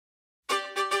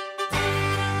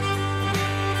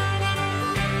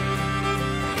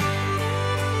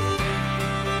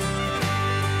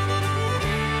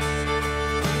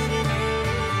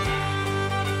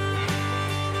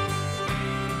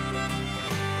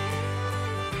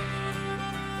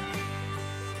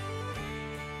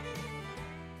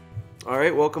All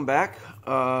right, welcome back.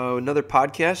 Another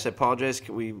podcast. I apologize.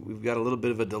 We've got a little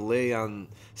bit of a delay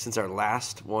since our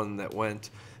last one that went.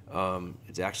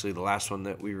 It's actually the last one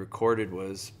that we recorded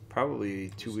was probably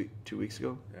 2 weeks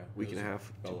ago, week and a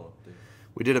half. Bella update.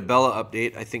 We did a Bella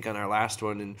update, I think, on our last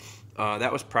one, and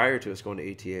that was prior to us going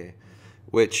to ATA,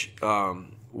 which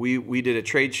we did a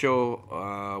trade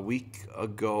show a week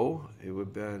ago. It would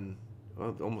have been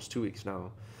almost 2 weeks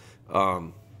now.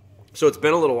 So it's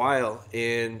been a little while,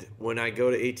 and when I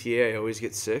go to ATA, I always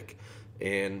get sick,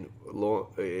 and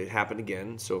it happened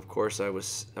again. So of course I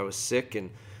was sick, and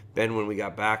Ben, when we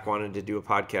got back, wanted to do a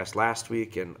podcast last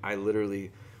week, and I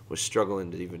literally was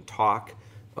struggling to even talk.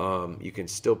 You can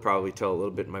still probably tell a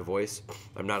little bit in my voice.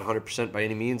 I'm not 100% by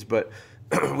any means, but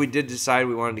we did decide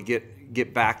we wanted to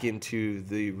get back into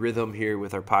the rhythm here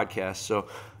with our podcast. So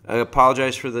I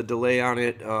apologize for the delay on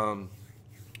it.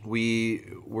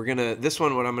 This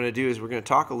one, what I'm gonna do is we're gonna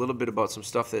talk a little bit about some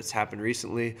stuff that's happened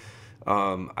recently.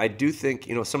 I do think,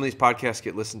 some of these podcasts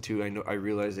get listened to. I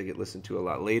realize they get listened to a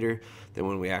lot later than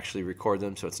when we actually record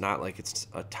them. So it's not like it's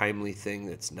a timely thing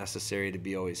that's necessary to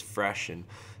be always fresh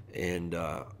and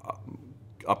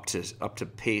up to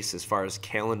pace as far as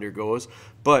calendar goes.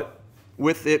 But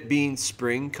with it being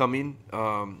spring coming,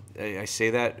 I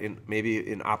say that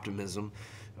maybe in optimism.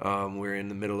 We're in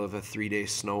the middle of a 3-day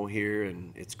snow here,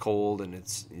 and it's cold, and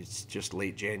it's just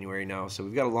late January now, so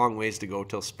we've got a long ways to go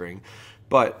till spring.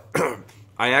 But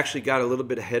I actually got a little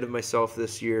bit ahead of myself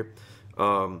this year.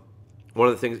 One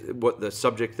of the things, the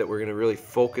subject that we're going to really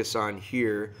focus on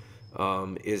here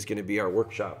is going to be our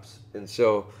workshops. And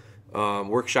so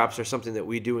workshops are something that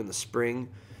we do in the spring.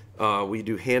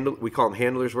 We call them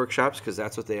handlers workshops because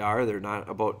that's what they are. They're not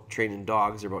about training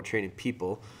dogs; they're about training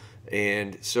people.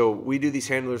 And so we do these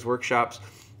handlers workshops.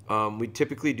 We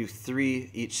typically do 3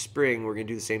 each spring. We're going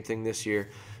to do the same thing this year.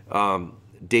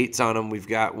 Dates on them, we've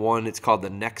got one. It's called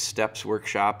the Next Steps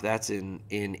Workshop. That's in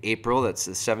April. That's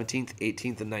the 17th,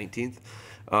 18th, and 19th.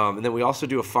 And then we also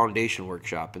do a foundation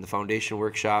workshop. And the foundation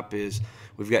workshop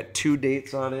we've got 2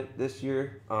 dates on it this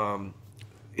year.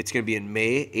 It's going to be in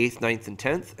May 8th, 9th, and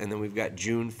 10th, and then we've got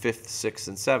June 5th, 6th,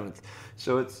 and 7th.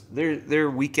 So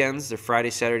they're weekends. They're Friday,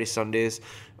 Saturday, Sundays.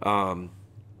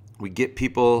 We get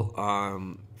people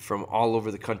from all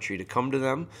over the country to come to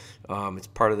them. It's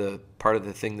part of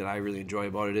the thing that I really enjoy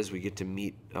about it is we get to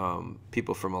meet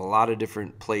people from a lot of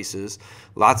different places,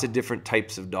 lots of different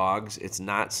types of dogs. It's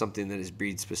not something that is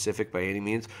breed specific by any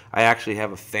means. I actually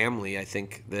have a family, I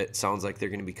think, that sounds like they're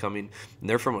going to be coming, and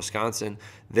they're from Wisconsin.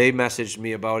 They messaged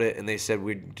me about it, and they said,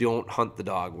 we don't hunt the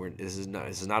dog. This is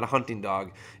not a hunting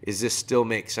dog. Does this still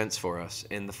make sense for us?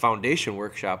 And the foundation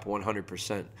workshop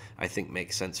 100% I think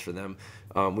makes sense for them.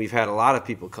 We've had a lot of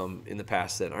people come in the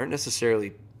past that aren't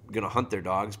necessarily going to hunt their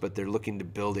dogs, but they're looking to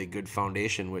build a good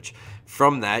foundation, which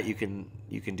from that you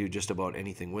can do just about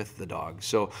anything with the dog.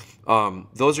 So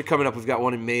those are coming up. We've got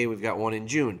one in May. We've got one in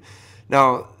June.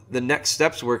 Now, the Next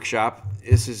Steps Workshop,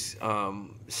 this is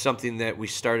something that we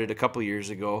started a couple years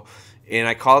ago, and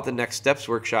I call it the Next Steps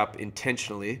Workshop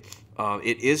intentionally.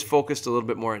 It is focused a little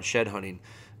bit more on shed hunting.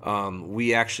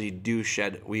 We actually do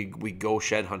we go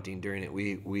shed hunting during it.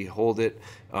 We hold it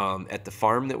at the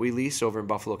farm that we lease over in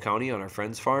Buffalo County on our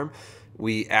friend's farm.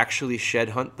 We actually shed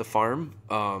hunt the farm.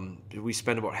 We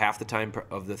spend about half the time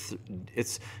of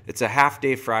it's a half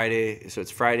day Friday, so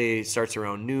it's Friday, starts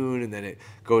around noon, and then it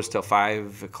goes till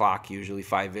 5 o'clock, usually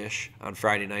 5-ish on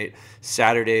Friday night.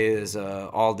 Saturday is a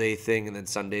all day thing, and then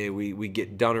Sunday we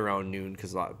get done around noon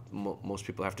because most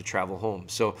people have to travel home.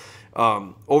 So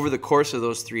over the course of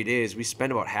those 3 days, we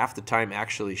spend about half the time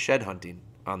actually shed hunting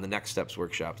on the Next Steps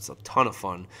Workshop. It's a ton of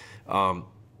fun.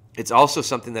 It's also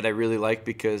something that I really like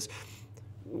because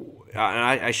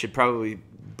I should probably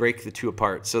break the two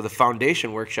apart. So the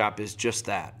foundation workshop is just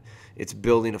that. It's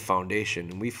building a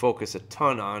foundation, and we focus a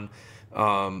ton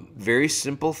on very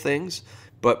simple things,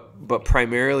 but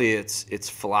primarily it's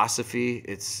philosophy.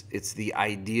 It's the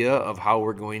idea of how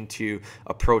we're going to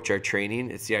approach our training.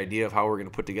 It's the idea of how we're going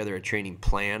to put together a training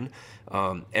plan.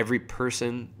 Every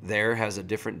person there has a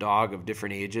different dog of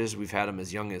different ages. We've had them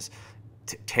as young as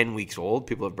 10 weeks old.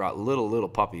 People have brought little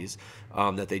puppies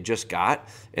that they just got.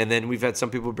 And then we've had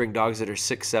some people bring dogs that are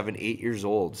 6, 7, 8 years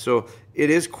old. So it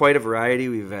is quite a variety.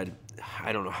 We've had,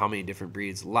 I don't know how many different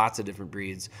breeds, lots of different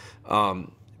breeds.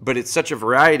 But it's such a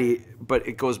variety, but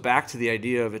it goes back to the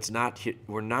idea of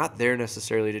we're not there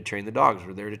necessarily to train the dogs.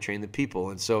 We're there to train the people.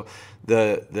 And so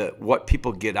what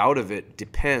people get out of it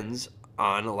depends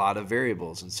on a lot of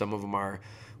variables. And some of them are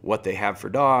what they have for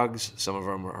dogs. Some of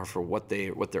them are for what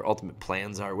their ultimate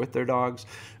plans are with their dogs.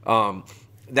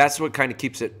 That's what kind of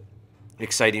keeps it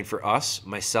exciting for us,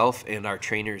 myself, and our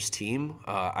trainers team.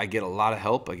 I get a lot of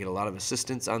help. I get a lot of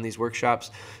assistance on these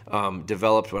workshops.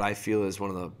 Developed what I feel is one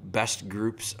of the best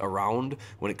groups around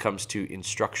when it comes to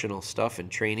instructional stuff and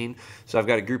training. So I've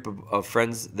got a group of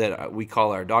friends that we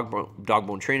call our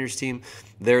DogBone trainers team.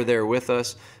 They're there with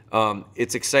us.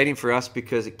 It's exciting for us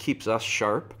because it keeps us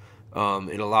sharp.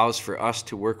 It allows for us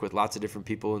to work with lots of different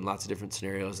people in lots of different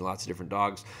scenarios and lots of different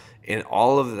dogs. And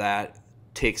all of that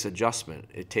takes adjustment.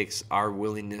 It takes our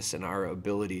willingness and our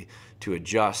ability to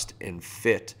adjust and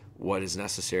fit what is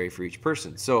necessary for each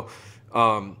person. So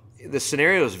the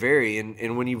scenarios vary,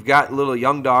 and when you've got little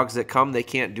young dogs that come, they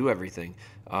can't do everything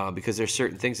because there's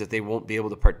certain things that they won't be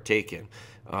able to partake in.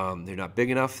 They're not big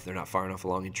enough, they're not far enough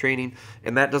along in training,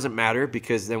 and that doesn't matter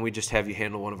because then we just have you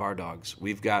handle one of our dogs.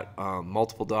 We've got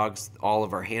multiple dogs. All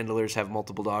of our handlers have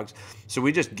multiple dogs, so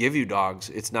we just give you dogs.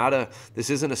 This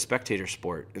isn't a spectator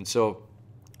sport, and so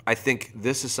I think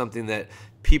this is something that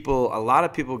a lot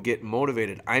of people get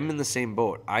motivated. I'm in the same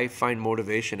boat. I find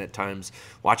motivation at times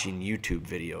watching YouTube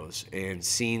videos and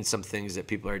seeing some things that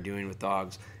people are doing with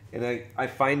dogs. And I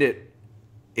find it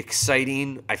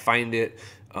exciting. I find it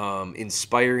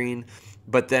inspiring.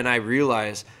 But then I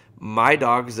realize my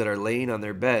dogs that are laying on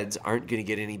their beds aren't going to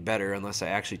get any better unless I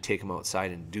actually take them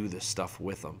outside and do this stuff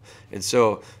with them. And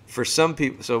so for some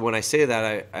people, so when I say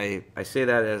that, I say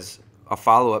that as a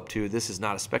follow-up to, this is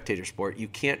not a spectator sport. You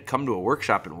can't come to a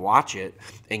workshop and watch it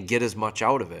and get as much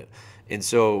out of it. And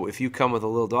so if you come with a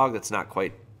little dog that's not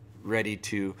quite ready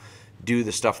to do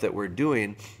the stuff that we're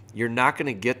doing, you're not going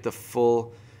to get the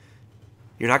full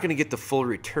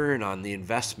return on the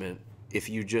investment if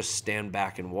you just stand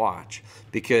back and watch.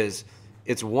 Because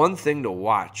it's one thing to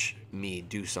watch me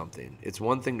do something. It's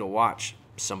one thing to watch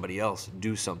somebody else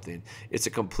do something. It's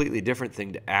a completely different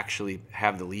thing to actually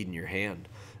have the lead in your hand.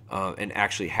 And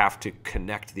actually have to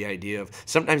connect the idea of,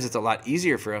 sometimes it's a lot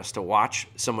easier for us to watch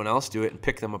someone else do it and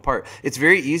pick them apart. It's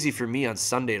very easy for me on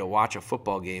Sunday to watch a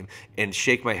football game and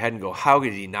shake my head and go, how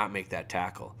did he not make that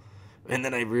tackle? And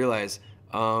then I realize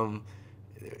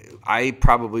I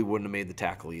probably wouldn't have made the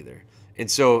tackle either.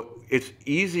 And so it's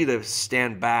easy to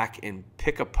stand back and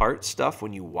pick apart stuff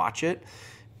when you watch it.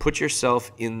 Put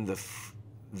yourself in the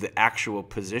actual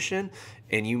position,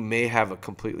 and you may have a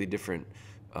completely different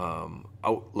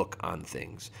outlook on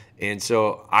things. And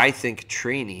so I think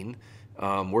training,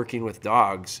 working with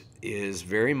dogs, is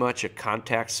very much a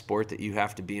contact sport that you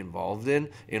have to be involved in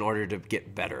order to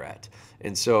get better at.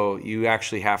 And so you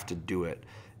actually have to do it.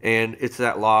 And it's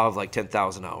that law of like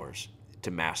 10,000 hours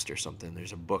to master something.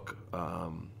 There's a book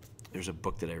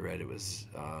that I read. It was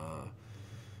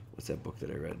what's that book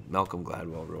that I read? Malcolm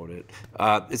Gladwell wrote it.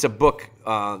 It's a book,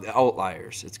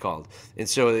 Outliers, it's called. And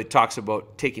so it talks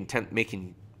about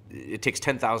it takes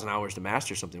 10,000 hours to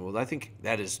master something. Well, I think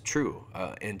that is true.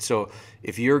 And so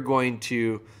if you're going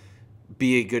to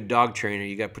be a good dog trainer,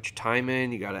 you got to put your time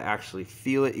in, you got to actually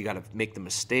feel it, you got to make the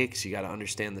mistakes, you got to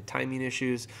understand the timing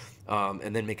issues,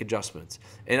 and then make adjustments.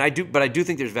 And I do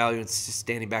think there's value in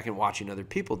standing back and watching other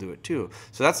people do it too.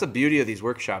 So that's the beauty of these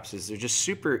workshops, is they're just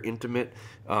super intimate.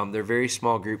 They're very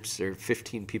small groups. They're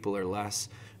 15 people or less,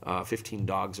 15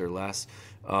 dogs or less.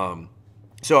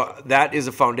 So that is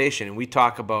a foundation, and we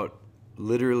talk about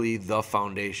literally the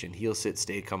foundation. Heel, sit,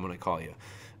 stay, come when I call you.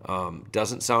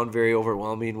 Doesn't sound very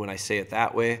overwhelming when I say it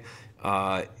that way,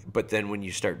 but then when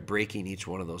you start breaking each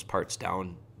one of those parts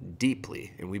down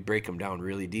deeply, and we break them down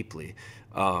really deeply,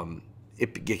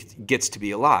 it gets to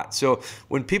be a lot. So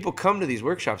when people come to these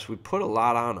workshops, we put a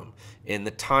lot on them, and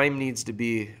the time needs to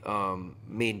be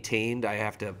maintained. I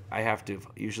have to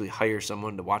usually hire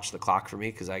someone to watch the clock for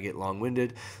me because I get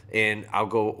long-winded, and I'll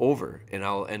go over, and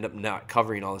I'll end up not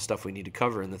covering all the stuff we need to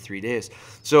cover in the 3 days.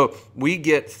 So we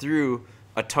get through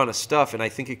a ton of stuff, and I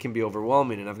think it can be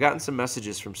overwhelming. And I've gotten some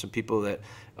messages from some people that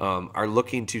are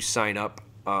looking to sign up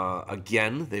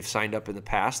again. They've signed up in the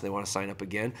past, and they want to sign up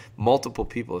again. Multiple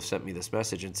people have sent me this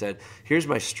message and said, here's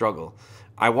my struggle.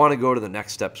 I want to go to the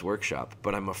Next Steps workshop,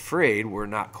 but I'm afraid we're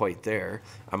not quite there.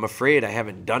 I'm afraid I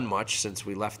haven't done much since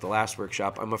we left the last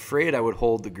workshop. I'm afraid I would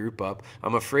hold the group up.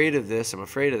 I'm afraid of this. I'm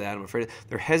afraid of that.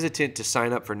 They're hesitant to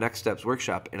sign up for Next Steps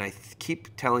workshop, and I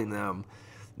keep telling them,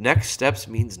 Next Steps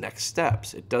means next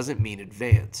steps. It doesn't mean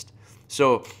advanced.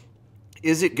 So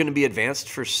is it going to be advanced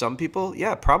for some people?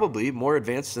 Yeah, probably more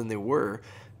advanced than they were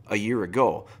a year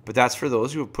ago. But that's for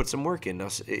those who have put some work in. Now,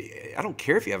 I don't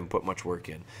care if you haven't put much work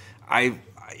in.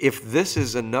 If this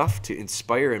is enough to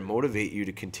inspire and motivate you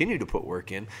to continue to put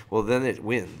work in, well, then it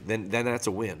wins. Then that's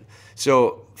a win.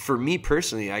 So for me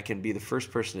personally, I can be the first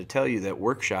person to tell you that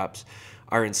workshops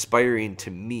are inspiring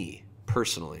to me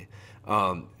personally.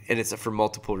 And it's for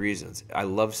multiple reasons. I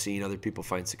love seeing other people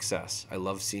find success. I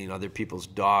love seeing other people's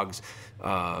dogs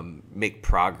make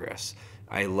progress.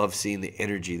 I love seeing the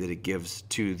energy that it gives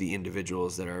to the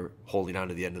individuals that are holding on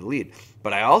to the end of the lead.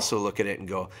 But I also look at it and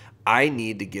go, I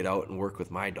need to get out and work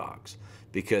with my dogs,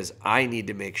 because I need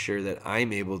to make sure that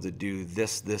I'm able to do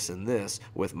this, this, and this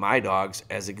with my dogs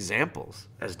as examples,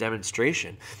 as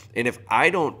demonstration. And if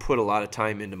I don't put a lot of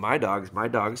time into my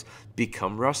dogs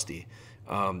become rusty.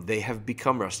 They have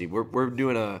become rusty. We're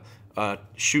doing a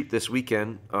shoot this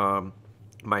weekend.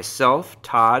 Myself,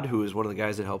 Todd, who is one of the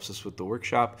guys that helps us with the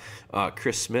workshop,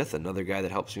 Chris Smith, another guy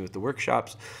that helps me with the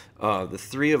workshops, the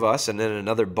three of us, and then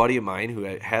another buddy of mine who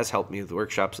has helped me with the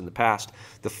workshops in the past.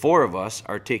 The four of us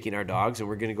are taking our dogs, and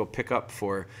we're going to go pick up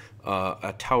for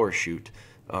a tower shoot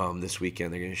this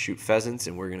weekend. They're going to shoot pheasants,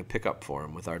 and we're going to pick up for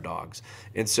them with our dogs.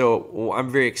 And so I'm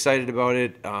very excited about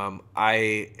it.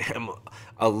 I am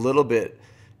a little bit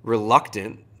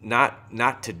reluctant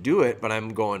not to do it, but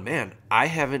I'm going, man, I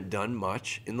haven't done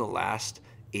much in the last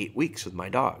 8 weeks with my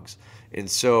dogs. And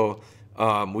so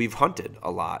we've hunted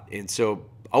a lot. And so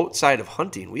outside of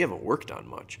hunting, we haven't worked on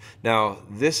much. Now,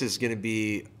 this is going to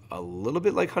be a little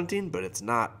bit like hunting, but it's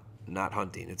not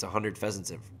hunting. It's 100 pheasants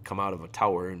that come out of a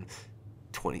tower and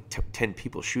 10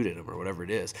 people shoot at them or whatever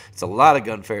it is. It's a lot of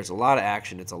gunfire. It's a lot of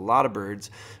action. It's a lot of birds.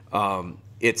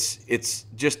 It's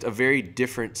just a very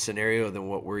different scenario than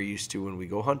what we're used to when we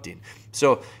go hunting.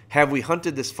 So have we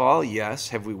hunted this fall? Yes.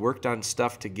 Have we worked on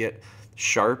stuff to get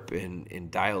sharp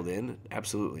and dialed in?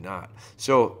 Absolutely not.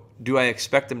 So do I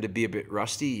expect them to be a bit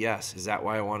rusty? Yes. Is that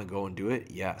why I want to go and do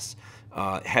it? Yes.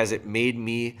 Has it made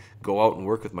me go out and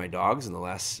work with my dogs in the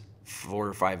last 4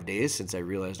 or 5 days since I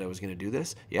realized I was going to do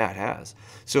this? Yeah, it has.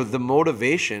 So the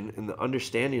motivation and the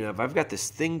understanding of, I've got this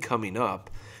thing coming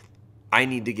up, I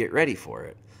need to get ready for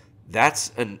it.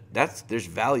 There's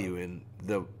value in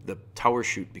the tower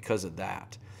shoot because of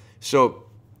that. So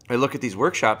I look at these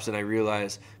workshops and I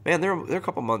realize, man, they're a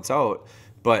couple months out,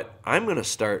 but I'm going to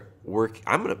start work.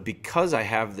 Because I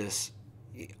have this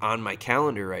on my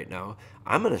calendar right now,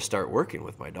 I'm going to start working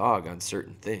with my dog on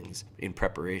certain things in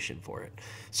preparation for it.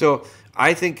 So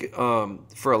I think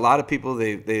for a lot of people,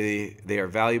 they are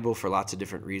valuable for lots of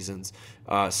different reasons.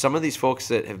 Some of these folks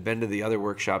that have been to the other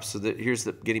workshops, so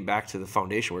getting back to the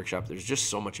foundation workshop, there's just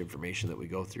so much information that we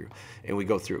go through, and we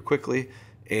go through it quickly,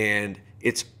 and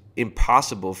it's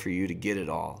impossible for you to get it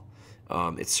all.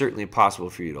 It's certainly impossible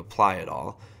for you to apply it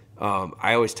all.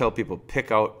 I always tell people,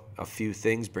 pick out a few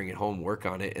things, bring it home, work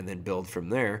on it, and then build from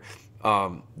there.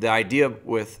 The idea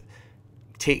with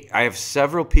I have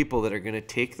several people that are going to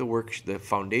take the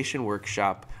foundation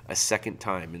workshop a second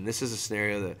time, and this is a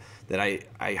scenario that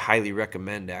I highly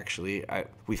recommend. Actually,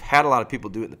 we've had a lot of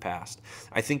people do it in the past.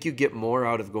 I think you get more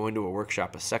out of going to a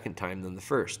workshop a second time than the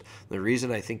first. The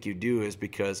reason I think you do is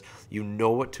because you know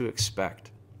what to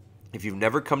expect. If you've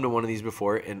never come to one of these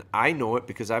before, and I know it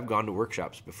because I've gone to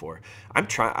workshops before.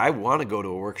 I want to go to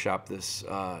a workshop this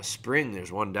spring.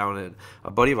 There's one down at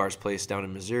a buddy of ours' place down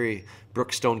in Missouri.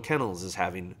 Brookstone Kennels is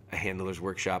having a handler's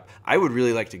workshop. I would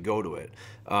really like to go to it.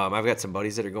 I've got some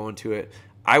buddies that are going to it.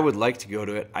 I would like to go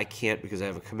to it. I can't because I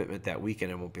have a commitment that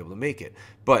weekend. I won't be able to make it.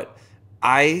 But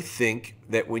I think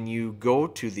that when you go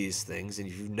to these things, and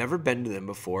if you've never been to them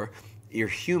before, you're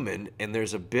human, and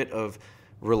there's a bit of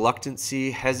reluctancy,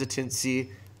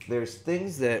 hesitancy. There's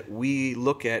things that we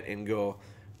look at and go,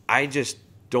 I just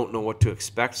don't know what to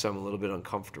expect, so I'm a little bit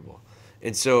uncomfortable.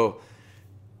 And so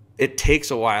it takes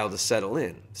a while to settle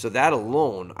in. So that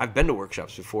alone, I've been to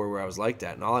workshops before where I was like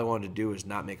that, and all I wanted to do is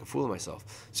not make a fool of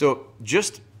myself. So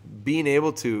just being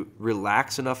able to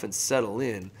relax enough and settle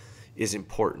in is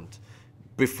important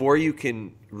before you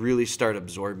can really start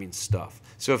absorbing stuff.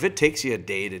 So if it takes you a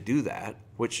day to do that,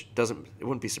 which it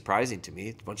wouldn't be surprising to me.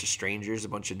 It's a bunch of strangers, a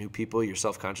bunch of new people. You're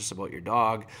self-conscious about your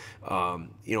dog.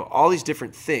 All these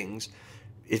different things.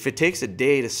 If it takes a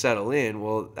day to settle in,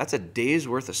 well, that's a day's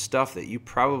worth of stuff that you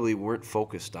probably weren't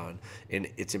focused on, and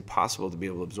it's impossible to be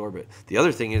able to absorb it. The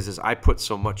other thing is I put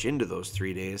so much into those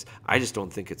 3 days, I just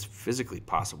don't think it's physically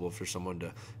possible for someone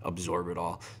to absorb it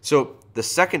all. So the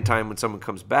second time when someone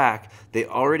comes back, they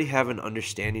already have an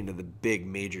understanding of the big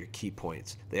major key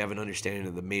points. They have an understanding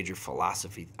of the major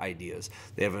philosophy ideas.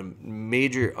 They have a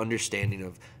major understanding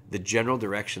of the general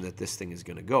direction that this thing is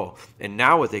going to go. And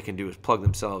now what they can do is plug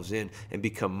themselves in and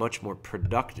become much more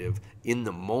productive in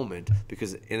the moment,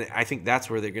 and I think that's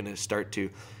where they're going to start to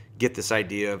get this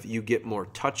idea of you get more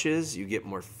touches, you get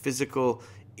more physical,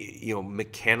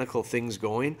 mechanical things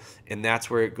going, and that's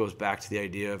where it goes back to the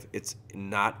idea of it's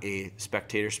not a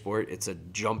spectator sport, it's a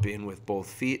jump in with both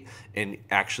feet, and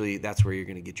actually that's where you're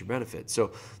going to get your benefit.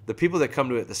 So the people that come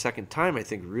to it the second time, I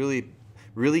think, really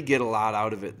really get a lot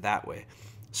out of it that way.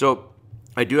 So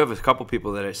I do have a couple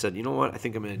people that I said, you know what, I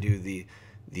think I'm going to do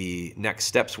the next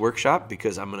steps workshop,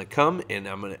 because I'm going to come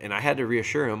and I had to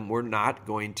reassure him, we're not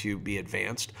going to be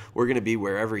advanced. We're going to be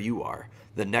wherever you are,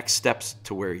 the next steps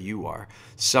to where you are.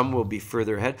 Some will be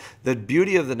further ahead. The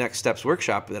beauty of the next steps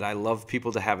workshop that I love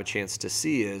people to have a chance to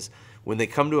see is when they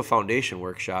come to a foundation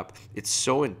workshop, it's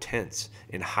so intense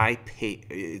and high pace.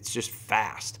 It's just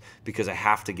fast because I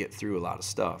have to get through a lot of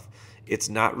stuff. It's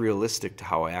not realistic to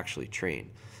how I actually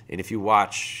train. And if you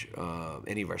watch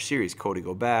any of our series, Cody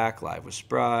Go Back, Live with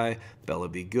Spry, Bella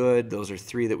Be Good, those are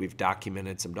 3 that we've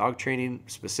documented some dog training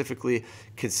specifically,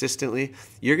 consistently.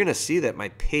 You're going to see that my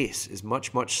pace is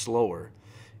much, much slower,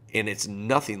 and it's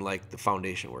nothing like the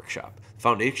foundation workshop.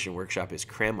 Foundation workshop is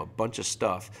cram a bunch of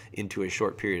stuff into a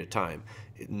short period of time.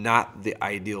 Not the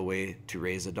ideal way to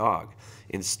raise a dog.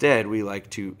 Instead, we like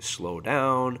to slow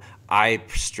down. I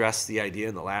stressed the idea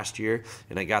in the last year,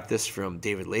 and I got this from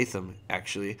David Latham,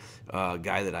 actually, a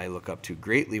guy that I look up to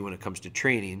greatly when it comes to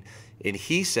training. And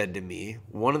he said to me,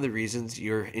 one of the reasons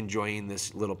you're enjoying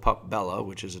this little pup, Bella,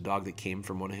 which is a dog that came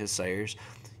from one of his sires,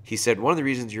 he said, one of the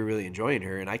reasons you're really enjoying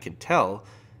her, and I can tell,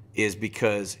 is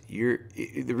because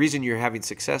the reason you're having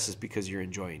success is because you're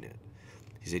enjoying it.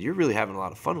 He said, you're really having a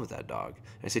lot of fun with that dog.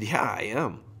 I said, yeah, I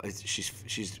am. It's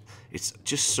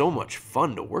just so much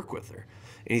fun to work with her.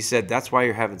 And he said, that's why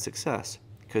you're having success,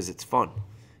 because it's fun.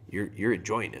 You're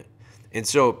enjoying it. And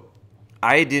so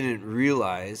I didn't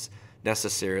realize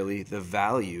necessarily the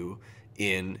value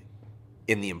in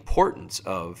the importance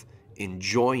of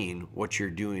enjoying what you're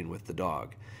doing with the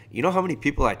dog. You know how many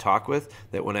people I talk with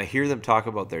that when I hear them talk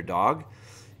about their dog,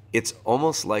 it's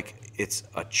almost like it's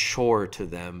a chore to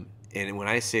them. And when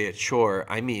I say a chore,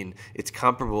 I mean it's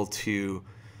comparable to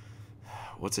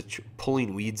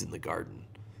pulling weeds in the garden.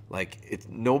 Like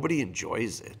nobody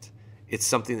enjoys it. It's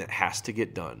something that has to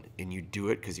get done, and you do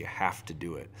it because you have to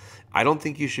do it. I don't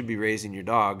think you should be raising your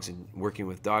dogs and working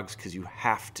with dogs because you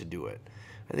have to do it.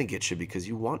 I think it should be because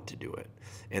you want to do it.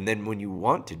 And then when you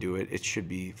want to do it, it should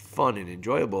be fun and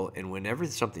enjoyable. And whenever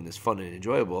something is fun and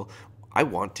enjoyable, I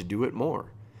want to do it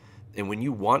more. And when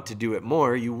you want to do it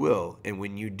more, you will. And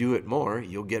when you do it more,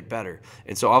 you'll get better.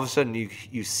 And so all of a sudden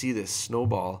you see this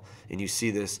snowball and you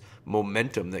see this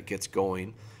momentum that gets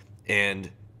going, and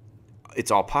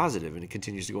it's all positive and it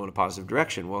continues to go in a positive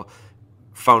direction. Well,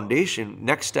 foundation,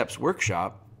 next steps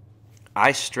workshop,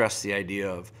 I stress the idea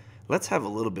of let's have a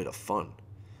little bit of fun.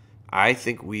 I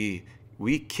think we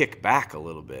kick back a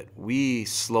little bit. We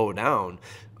slow down.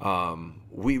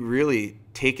 We really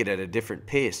take it at a different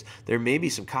pace. There may be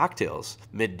some cocktails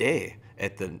midday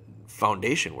at the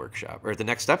foundation workshop or at the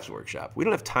next steps workshop. We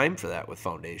don't have time for that with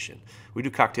foundation. We do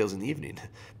cocktails in the evening,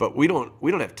 but we don't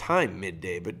have time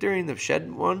midday. But during the shed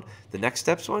one, the next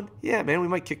steps one, yeah, man, we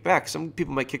might kick back. Some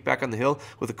people might kick back on the hill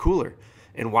with a cooler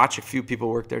and watch a few people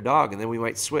work their dog, and then we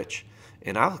might switch.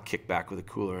 And I'll kick back with a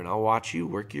cooler and I'll watch you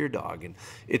work your dog. And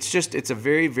it's a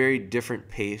very, very different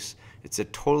pace. It's a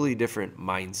totally different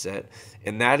mindset.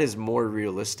 And that is more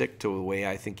realistic to the way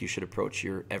I think you should approach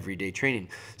your everyday training.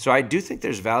 So I do think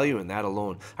there's value in that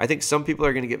alone. I think some people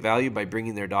are going to get value by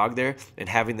bringing their dog there and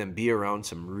having them be around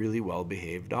some really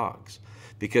well-behaved dogs.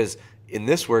 Because in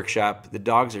this workshop, the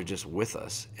dogs are just with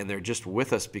us. And they're just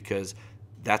with us because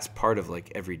that's part of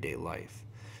like everyday life.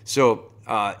 So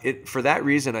for that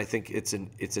reason, I think it's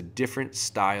a different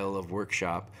style of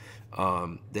workshop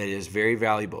that is very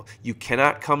valuable. You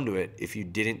cannot come to it if you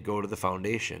didn't go to the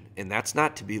foundation. And that's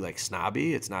not to be like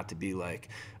snobby. It's not to be like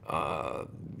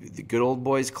the good old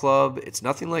boys club. It's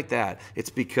nothing like that.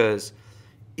 It's because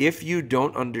if you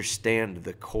don't understand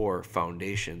the core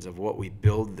foundations of what we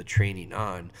build the training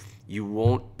on, you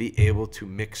won't be able to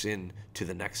mix in to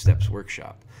the next steps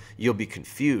workshop. You'll be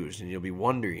confused and you'll be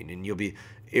wondering, and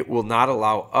it will not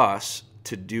allow us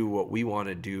to do what we want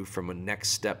to do from a next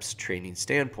steps training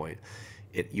standpoint.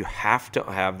 You have to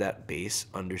have that base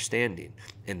understanding,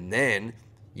 and then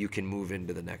you can move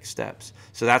into the next steps.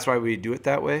 So that's why we do it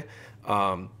that way.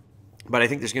 But I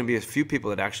think there's going to be a few people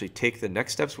that actually take the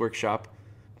next steps workshop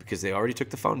because they already took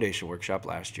the foundation workshop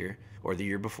last year or the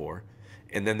year before,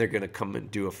 and then they're going to come and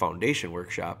do a foundation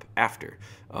workshop after.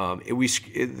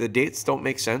 The dates don't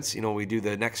make sense. We do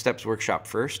the next steps workshop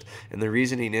first, and the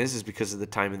reasoning is because of the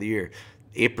time of the year.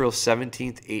 April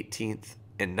 17th, 18th,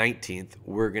 and 19th,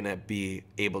 we're going to be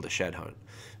able to shed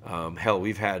hunt. Hell,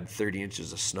 we've had 30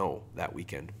 inches of snow that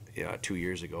weekend 2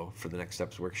 years ago for the Next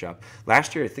Steps workshop.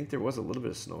 Last year, I think there was a little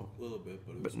bit of snow. A little bit,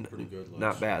 but it was pretty good.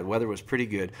 Not bad. Weather was pretty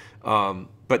good.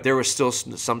 But there was still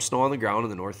some snow on the ground on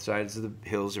the north sides of the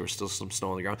hills. There was still some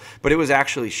snow on the ground. But it was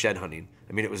actually shed hunting.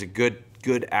 I mean, it was a good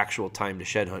actual time to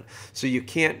shed hunt. So we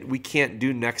can't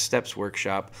do Next Steps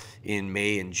workshop in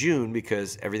May and June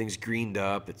because everything's greened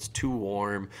up. It's too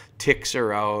warm. Ticks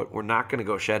are out. We're not going to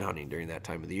go shed hunting during that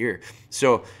time of the year.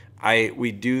 So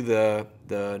we do the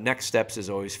Next Steps is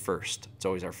always first. It's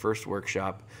always our first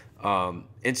workshop.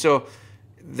 And so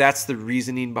that's the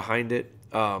reasoning behind it.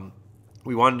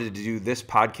 We wanted to do this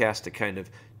podcast to kind of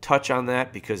touch on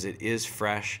that because it is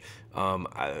fresh.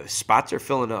 Spots are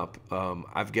filling up.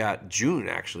 I've got June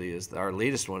actually is our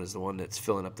latest one, is the one that's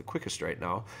filling up the quickest right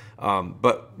now.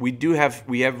 But we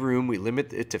have room. We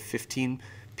limit it to 15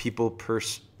 people per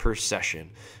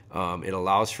session. It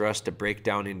allows for us to break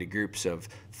down into groups of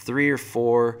 3 or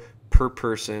 4 per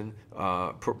person,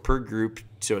 per group.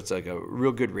 So it's like a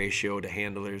real good ratio to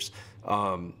handlers.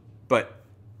 But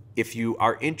if you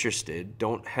are interested,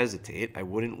 don't hesitate. I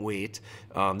wouldn't wait.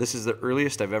 This is the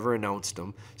earliest I've ever announced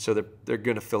them, so they're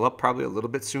going to fill up probably a little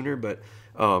bit sooner. But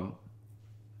you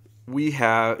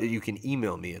can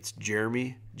email me. It's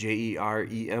Jeremy, Jeremy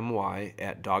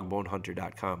at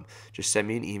DogBoneHunter.com. Just send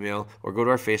me an email or go to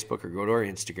our Facebook or go to our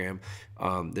Instagram.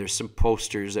 There's some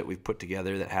posters that we've put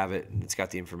together that have it, and it's got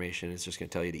the information. It's just going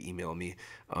to tell you to email me.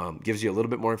 Gives you a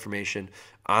little bit more information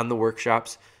on the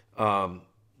workshops.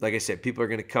 Like I said, people are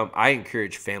going to come. I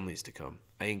encourage families to come.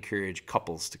 I encourage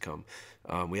couples to come.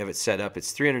 We have it set up.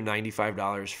 It's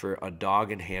 $395 for a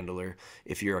dog and handler.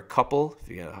 If you're a couple, if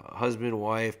you got a husband,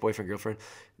 wife, boyfriend, girlfriend,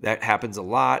 that happens a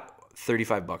lot.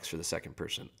 $35 for the second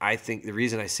person. I think the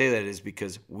reason I say that is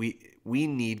because we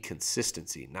need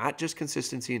consistency, not just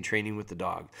consistency in training with the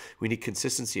dog. We need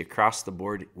consistency across the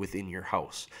board within your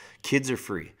house. Kids are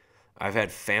free. I've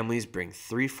had families bring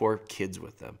 3-4 kids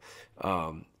with them.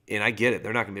 And I get it.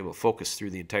 They're not going to be able to focus through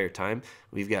the entire time.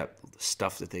 We've got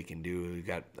stuff that they can do.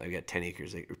 I've got 10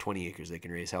 acres or 20 acres they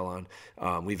can raise hell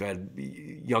on. We've had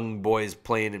young boys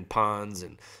playing in ponds,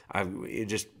 and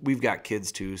we've got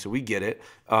kids too, so we get it.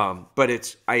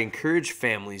 But I encourage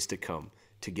families to come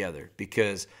together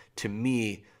because to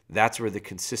me, that's where the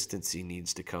consistency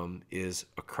needs to come, is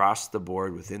across the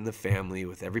board within the family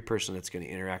with every person that's going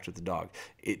to interact with the dog.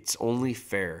 It's only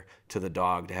fair to the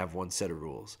dog to have one set of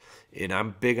rules. And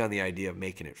I'm big on the idea of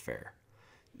making it fair.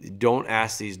 Don't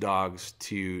ask these dogs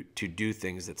to do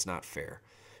things that's not fair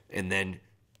and then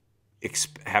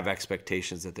have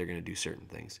expectations that they're going to do certain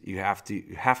things. You have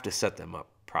to set them up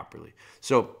properly.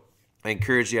 So I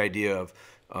encourage the idea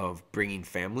of bringing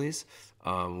families.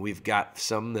 We've got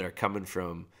some that are coming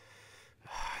from,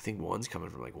 I think one's coming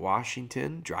from like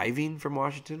Washington, driving from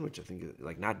Washington, which I think is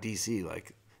like not DC,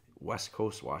 like West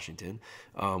Coast Washington.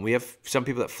 We have some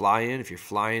people that fly in. If you're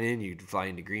flying in, you can fly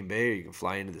into Green Bay, or you can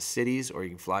fly into the cities, or you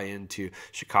can fly into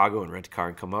Chicago and rent a car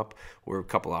and come up. We're a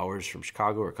couple hours from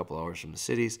Chicago or a couple hours from the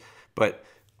cities. But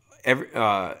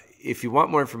if you want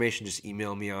more information, just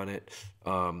email me on it.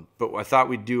 But I thought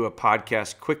we'd do a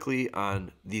podcast quickly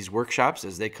on these workshops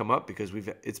as they come up because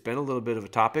it's been a little bit of a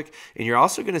topic. And you're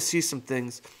also going to see some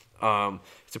things.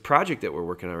 It's a project that we're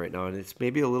working on right now, and it's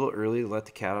maybe a little early to let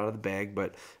the cat out of the bag.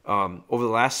 But over the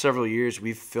last several years,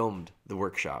 we've filmed the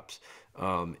workshops.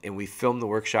 And we filmed the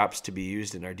workshops to be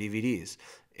used in our DVDs.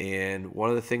 And one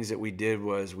of the things that we did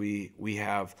was we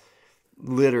have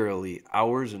literally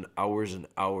hours and hours and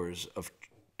hours of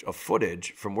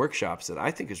footage from workshops that I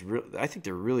think I think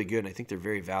they're really good, and I think they're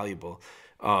very valuable.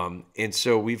 And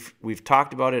so we've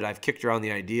talked about it. I've kicked around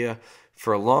the idea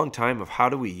for a long time of how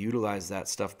do we utilize that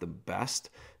stuff the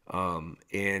best.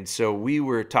 And so we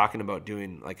were talking about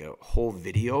doing like a whole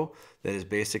video that is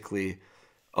basically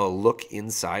a look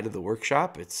inside of the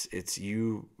workshop. It's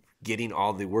you getting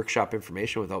all the workshop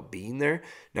information without being there.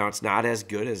 Now, it's not as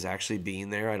good as actually being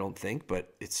there, I don't think,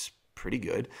 but it's pretty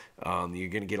good. You're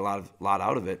going to get a lot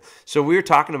out of it. So we were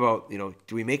talking about,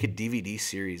 do we make a DVD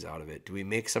series out of it? Do we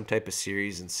make some type of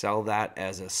series and sell that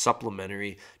as a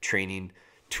supplementary training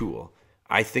tool?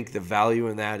 I think the value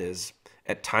in that is,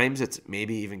 at times, it's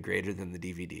maybe even greater than the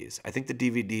DVDs. I think the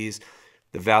DVDs,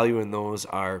 the value in those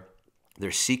are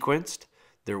they're sequenced,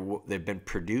 they've been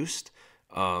produced,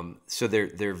 so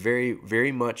they're very,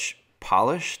 very much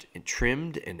polished and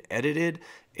trimmed and edited,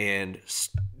 and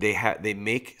they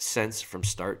make sense from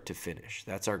start to finish.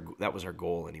 That was our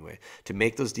goal anyway, to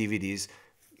make those DVDs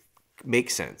make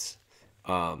sense,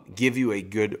 give you a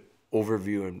good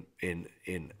overview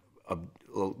and a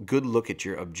good look at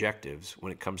your objectives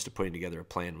when it comes to putting together a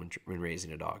plan when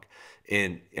raising a dog.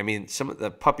 And I mean, some of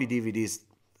the puppy DVDs,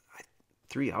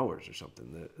 3 hours or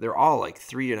something. They're all like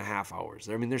 3.5 hours.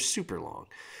 I mean, they're super long,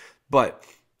 but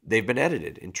they've been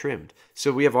edited and trimmed.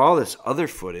 So we have all this other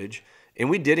footage, and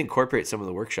we did incorporate some of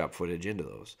the workshop footage into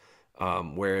those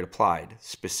where it applied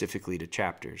specifically to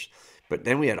chapters. But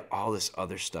then we had all this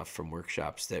other stuff from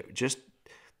workshops that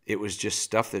it was just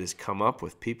stuff that has come up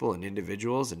with people and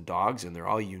individuals and dogs, and they're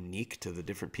all unique to the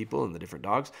different people and the different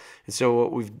dogs. And so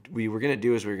what we were going to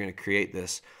do is we were going to create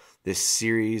this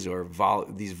series or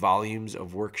these volumes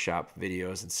of workshop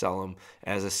videos and sell them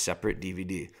as a separate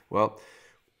DVD. Well,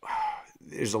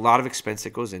 there's a lot of expense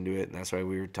that goes into it, and that's why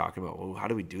we were talking about, well, how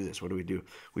do we do this? What do we do?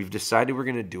 We've decided we're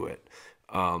going to do it,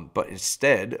 but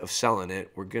instead of selling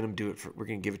it, we're going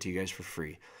to give it to you guys for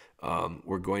free.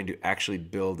 We're going to actually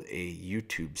build a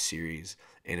YouTube series,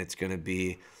 and it's going to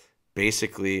be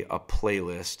basically a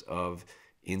playlist of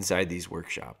inside these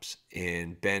workshops.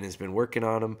 And Ben has been working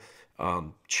on them,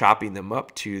 chopping them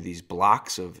up to these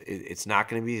blocks of, it's not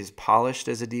going to be as polished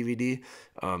as a DVD,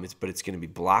 but it's going to be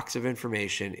blocks of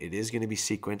information. It is going to be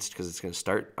sequenced because it's going to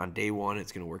start on day 1.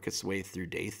 It's going to work its way through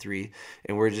day 3.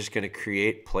 And we're just going to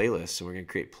create playlists. And we're going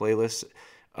to create playlists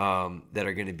that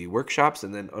are going to be workshops,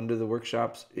 and then under the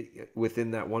workshops,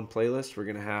 within that one playlist, we're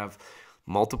going to have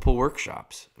multiple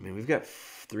workshops. I mean, we've got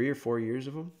 3 or 4 years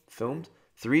of them filmed,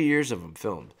 3 years of them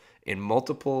filmed, in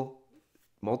multiple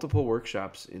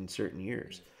workshops in certain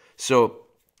years. So,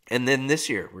 and then this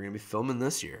year, we're going to be filming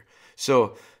this year.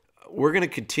 So we're going to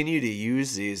continue to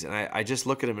use these, and I just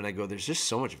look at them and I go, there's just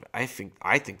so much. I think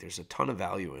there's a ton of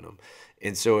value in them.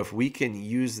 And so if we can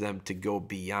use them to go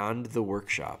beyond the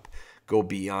workshop, go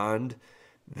beyond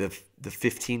the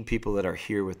 15 people that are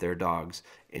here with their dogs,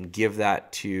 and give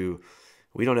that to,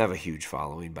 we don't have a huge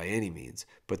following by any means,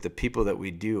 but the people that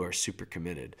we do are super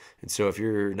committed. And so if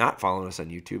you're not following us on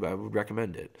YouTube, I would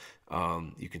recommend it.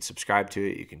 You can subscribe to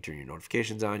it. You can turn your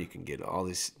notifications on. You can get all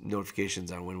these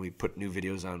notifications on when we put new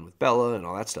videos on with Bella and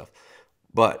all that stuff.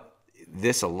 But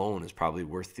this alone is probably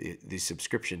worth the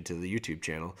subscription to the YouTube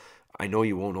channel. I know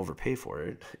you won't overpay for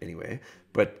it anyway,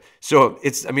 but so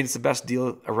it's the best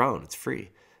deal around. It's free,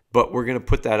 but we're going to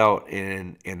put that out,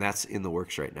 and that's in the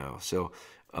works right now. So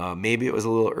maybe it was a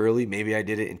little early. Maybe I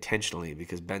did it intentionally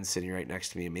because Ben's sitting right next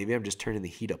to me, and maybe I'm just turning the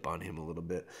heat up on him a little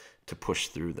bit to push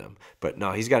through them. But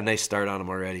no, he's got a nice start on them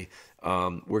already.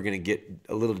 We're going to get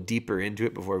a little deeper into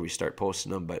it before we start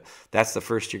posting them, but that's the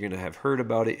first you're going to have heard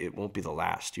about it. It won't be the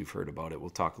last you've heard about it. We'll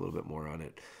talk a little bit more on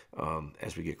it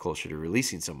as we get closer to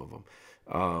releasing some of them.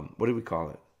 What do we call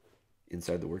it?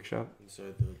 Inside the workshop?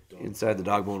 Inside the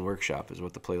DogBone workshop is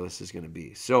what the playlist is going to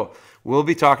be. So we'll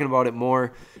be talking about it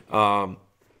more.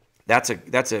 That's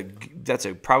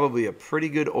probably a pretty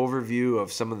good overview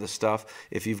of some of the stuff.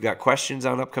 If you've got questions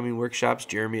on upcoming workshops,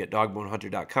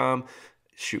 Jeremy@DogBoneHunter.com.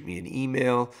 Shoot me an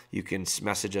email. You can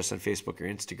message us on Facebook or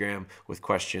Instagram with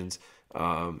questions.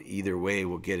 Either way,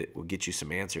 we'll get you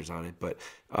some answers on it. But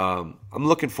I'm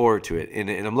looking forward to it, and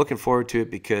I'm looking forward to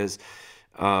it because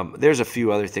there's a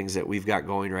few other things that we've got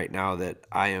going right now that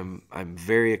I'm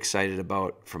very excited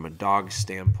about from a dog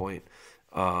standpoint,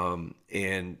 and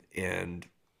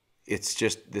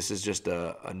this is just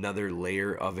another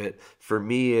layer of it for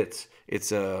me. It's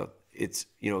the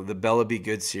Bella Be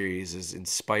Good series is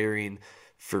inspiring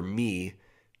for me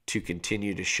to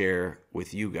continue to share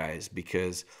with you guys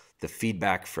because the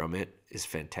feedback from it is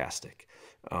fantastic.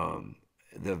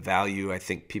 The value I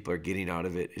think people are getting out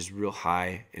of it is real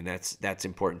high, and that's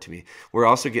important to me. We're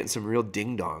also getting some real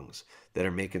ding-dongs that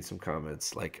are making some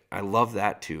comments. Like, I love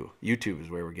that too. YouTube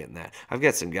is where we're getting that. I've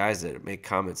got some guys that make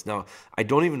comments. Now, I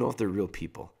don't even know if they're real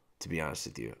people, to be honest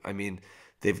with you. I mean,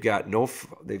 they've got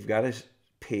a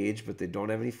page, but they don't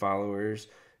have any followers,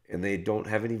 and they don't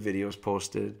have any videos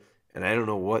posted, and I don't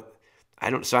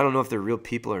know if they're real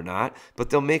people or not, but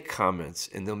they'll make comments,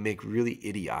 and they'll make really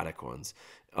idiotic ones.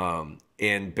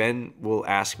 And Ben will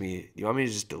ask me, "You want me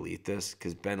to just delete this?"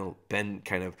 Because Ben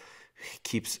kind of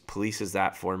polices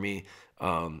that for me.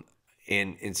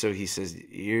 And so he says,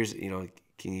 "Here's,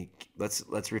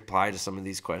 let's reply to some of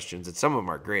these questions." And some of them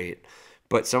are great,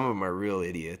 but some of them are real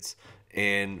idiots.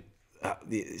 And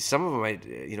some of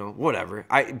them, whatever.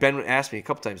 Ben asked me a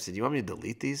couple times, said, "Do you want me to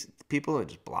delete these people and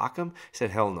just block them?" I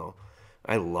said, "Hell no."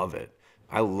 I love it.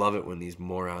 I love it when these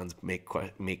morons make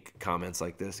comments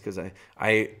like this because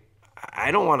I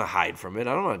don't want to hide from it.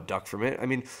 I don't want to duck from it. I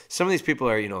mean, some of these people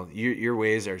are, your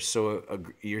ways are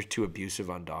you're too abusive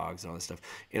on dogs and all this stuff.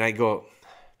 And I go,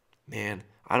 man,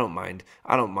 I don't mind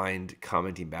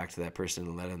commenting back to that person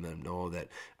and letting them know that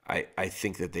I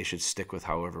think that they should stick with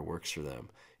however works for them.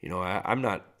 You know, I'm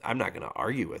not going to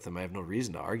argue with them. I have no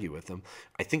reason to argue with them.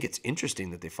 I think it's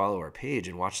interesting that they follow our page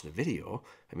and watch the video.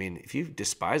 I mean, if you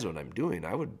despise what I'm doing,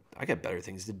 I got better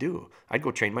things to do. I'd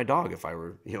go train my dog if I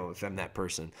were, you know, if I'm that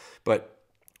person. But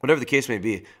whatever the case may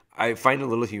be, I find a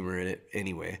little humor in it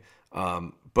anyway.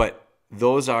 But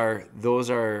those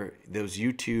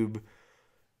YouTube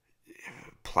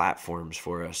platforms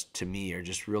for us, to me, are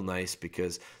just real nice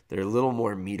because they're a little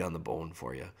more meat on the bone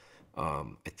for you.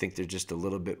 I think they're just a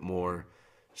little bit more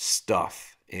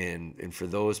stuff, and for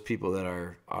those people that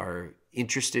are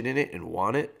interested in it and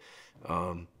want it,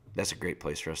 that's a great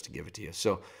place for us to give it to you.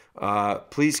 So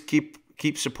please keep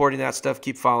supporting that stuff,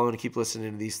 keep following, and keep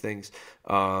listening to these things.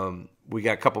 We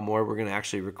got a couple more we're going to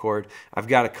actually record. I've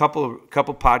got a couple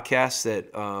podcasts that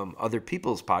other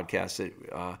people's podcasts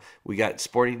that we got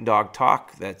Sporting Dog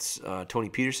Talk. That's Tony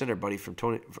Peterson,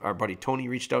 our buddy Tony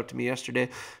reached out to me yesterday.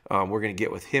 We're going to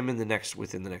get with him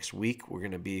within the next week. We're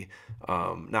going to be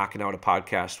knocking out a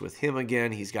podcast with him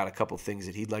again. He's got a couple things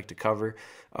that he'd like to cover.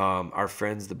 Our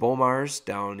friends the Bomars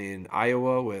down in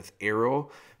Iowa with Arrow.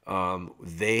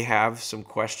 They have some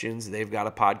questions. They've got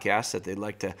a podcast that they'd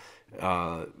like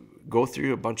to go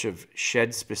through a bunch of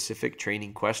shed-specific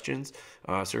training questions.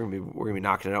 So we're gonna be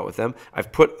knocking it out with them.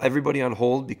 I've put everybody on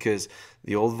hold because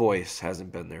the old voice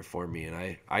hasn't been there for me,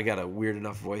 and I got a weird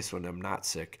enough voice when I'm not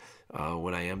sick.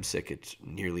 When I am sick, it's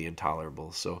nearly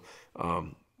intolerable. So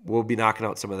we'll be knocking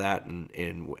out some of that,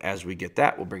 and as we get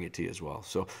that, we'll bring it to you as well.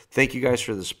 So thank you guys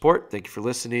for the support. Thank you for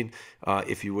listening.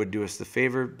 If you would do us the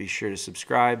favor, be sure to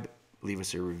subscribe, leave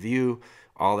us a review.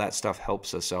 All that stuff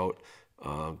helps us out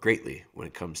greatly when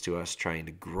it comes to us trying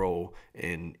to grow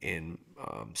and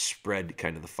spread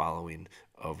kind of the following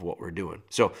of what we're doing.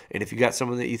 So, and if you got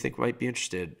someone that you think might be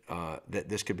interested, that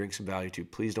this could bring some value to,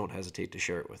 please don't hesitate to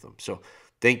share it with them. So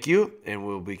thank you, and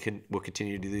we'll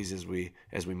continue to do these as we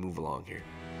move along here.